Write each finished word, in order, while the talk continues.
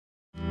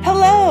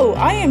Hello,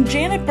 I am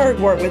Janet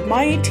Bergwart with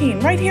My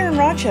 18 right here in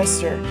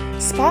Rochester.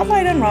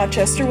 Spotlight on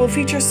Rochester will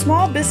feature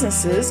small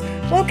businesses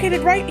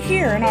located right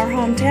here in our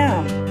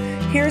hometown.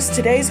 Here's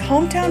today's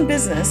hometown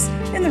business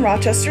in the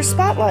Rochester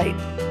Spotlight.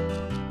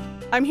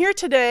 I'm here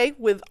today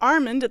with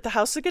Armand at the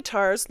House of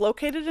Guitars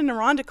located in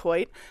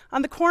Irondequoit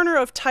on the corner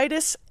of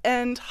Titus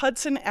and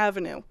Hudson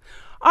Avenue.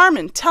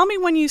 Armand, tell me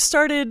when you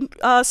started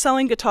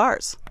selling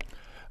guitars.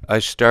 I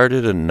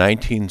started in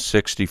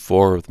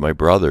 1964 with my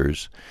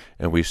brothers,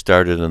 and we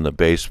started in the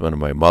basement of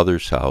my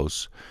mother's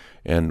house,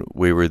 and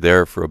we were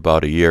there for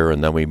about a year,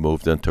 and then we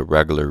moved into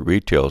regular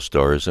retail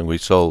stores, and we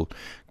sold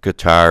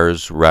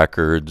guitars,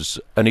 records,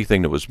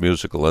 anything that was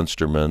musical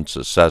instruments,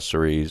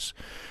 accessories,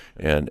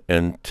 and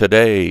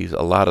today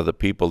a lot of the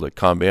people that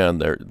come in,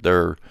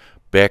 they're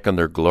back in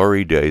their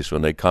glory days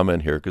when they come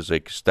in here because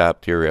they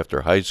stopped here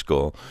after high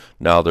school.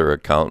 Now they're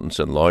accountants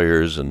and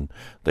lawyers, and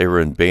they were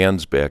in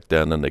bands back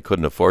then and they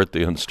couldn't afford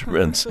the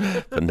instruments,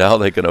 but now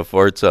they can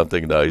afford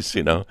something nice,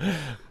 you know.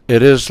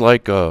 It is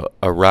like a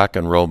rock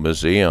and roll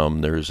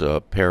museum. There's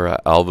a pair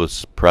of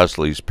Elvis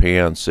Presley's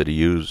pants that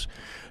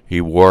he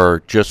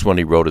wore just when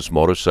he rode his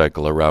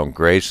motorcycle around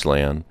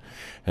Graceland,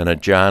 and a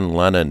John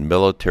Lennon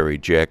military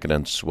jacket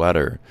and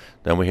sweater.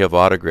 Then we have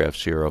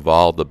autographs here of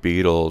all the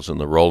Beatles and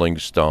the Rolling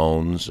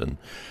Stones. And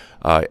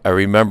I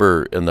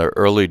remember in the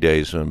early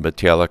days when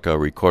Metallica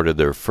recorded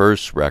their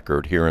first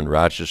record here in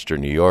Rochester,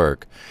 New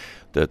York,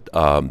 that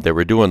they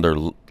were doing their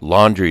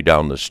laundry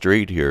down the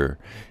street here.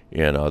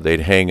 You know,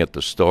 they'd hang at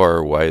the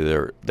store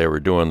while they were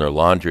doing their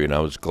laundry, and I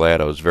was glad.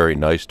 I was very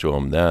nice to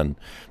them then,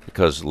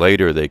 because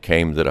later they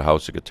came to the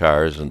House of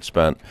Guitars and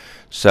spent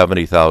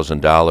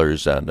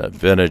 $70,000 on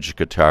vintage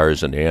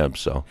guitars and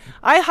amps. So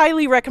I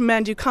highly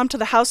recommend you come to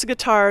the House of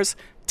Guitars,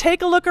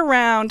 take a look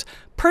around,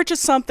 purchase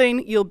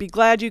something. You'll be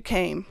glad you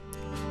came.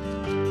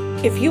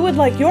 If you would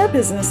like your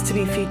business to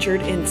be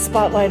featured in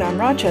Spotlight on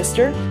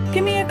Rochester,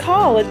 give me a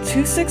call at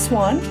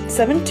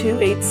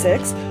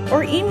 261-7286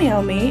 or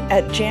email me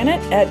at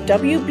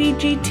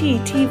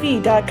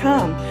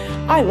janet@wbgttv.com.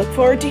 I look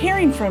forward to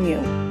hearing from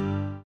you.